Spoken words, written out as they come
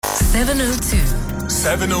702.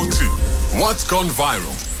 702. What's gone viral?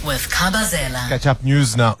 With Kabazela. Catch up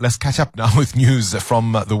news now. Let's catch up now with news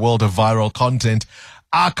from the world of viral content.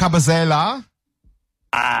 Kabazela.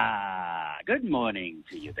 Good morning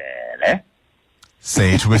to you there.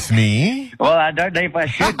 Say it with me. Well, I don't know if I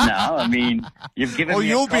should now. I mean, you've given me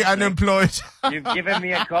you'll be unemployed. You've given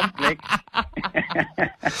me a complex.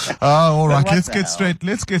 All right. Let's get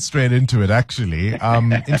straight into it, actually.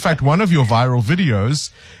 In fact, one of your viral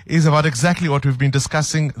videos is about exactly what we've been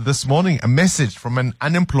discussing this morning, a message from an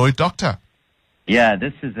unemployed doctor. Yeah,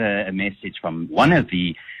 this is a message from one of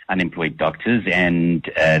the unemployed doctors, and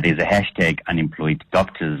there's a hashtag unemployed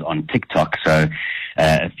doctors on TikTok. So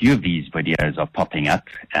a few of these videos are popping up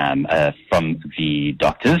from the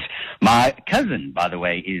doctors. My cousin, by the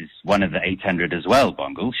way, is one of the 800 as well,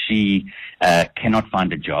 Bongle. She cannot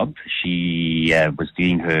find a job. She was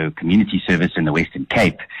doing her community service in the Western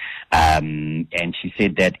Cape. And she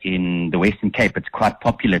said that in the Western Cape, it's quite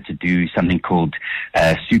popular to do something called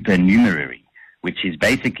supernumerary, which is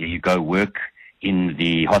basically you go work in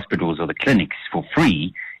the hospitals or the clinics for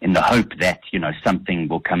free in the hope that, you know, something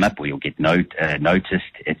will come up or you'll get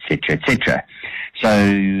noticed, etc., etc. So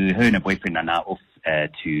her and her boyfriend are now off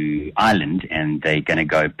to Ireland, and they're going to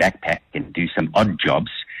go backpack and do some odd jobs,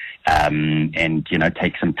 and, you know,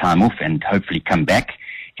 take some time off and hopefully come back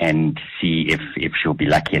and see if she'll be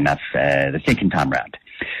lucky enough the second time round.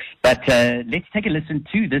 But let's take a listen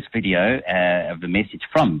to this video of the message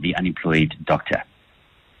from the unemployed doctor.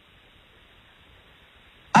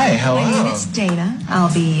 Hi, hello. My name is Dana.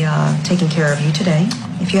 I'll be taking care of you today.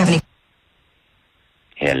 If you have any...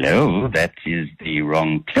 Hello, that is the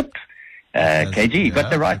wrong clip. KG, you got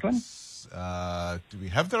the right one? Do we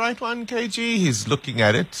have the right one, KG? He's looking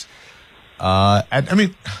at it. And I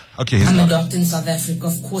mean, okay. I'm a doctor in South Africa.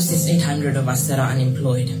 Of course, there's 800 of us that are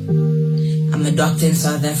unemployed. I'm a doctor in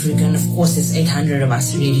South Africa, and of course, there's 800 of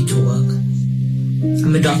us ready to work.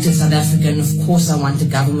 I'm a doctor in South Africa, and of course I want a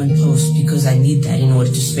government post because I need that in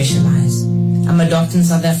order to specialize. I'm a doctor in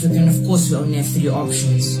South Africa, and of course we only have 3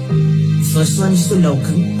 options. The first one is to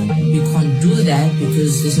locum. We can't do that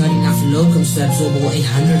because there's not enough locums to absorb all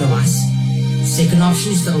 800 of us. The second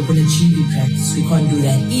option is to open a GP practice. We can't do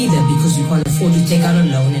that either because we can't afford to take out a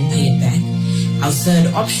loan and pay it back. Our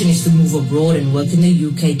third option is to move abroad and work in the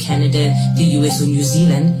UK, Canada, the US or New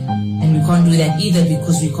Zealand. And we can't do that either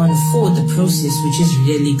because we can't afford the process, which is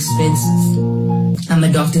really expensive. I'm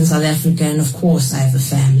a doctor in South Africa, and of course I have a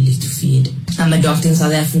family to feed. I'm a doctor in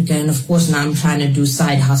South Africa, and of course now I'm trying to do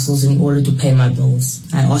side hustles in order to pay my bills.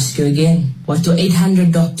 I ask you again, what do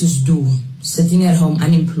 800 doctors do, sitting at home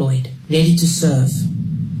unemployed, ready to serve,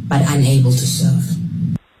 but unable to serve?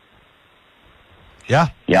 Yeah.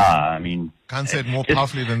 Yeah, I mean... Can't say it more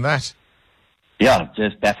powerfully than that. Yeah, it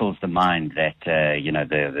just baffles the mind that, you know,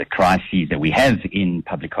 the crises that we have in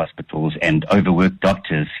public hospitals and overworked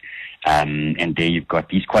doctors, and there you've got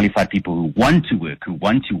these qualified people who want to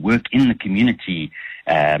work in the community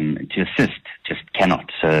to assist, just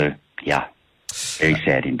cannot. So, yeah, very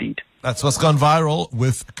sad indeed. That's what's gone viral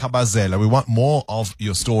with Kabazela. We want more of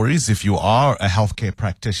your stories. If you are a healthcare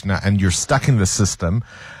practitioner and you're stuck in the system,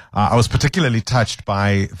 I was particularly touched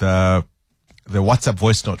by the WhatsApp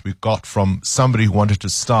voice note we got from somebody who wanted to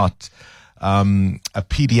start a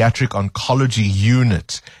pediatric oncology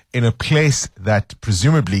unit in a place that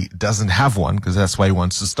presumably doesn't have one, because that's why he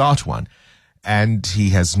wants to start one. And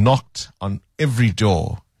he has knocked on every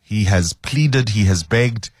door. He has pleaded, he has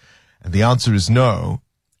begged, and the answer is no.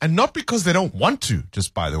 And not because they don't want to,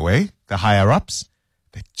 just by the way, the higher-ups,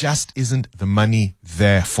 there just isn't the money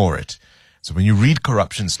there for it. So when you read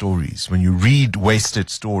corruption stories, when you read wasted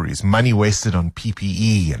stories, money wasted on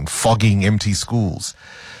PPE and fogging empty schools,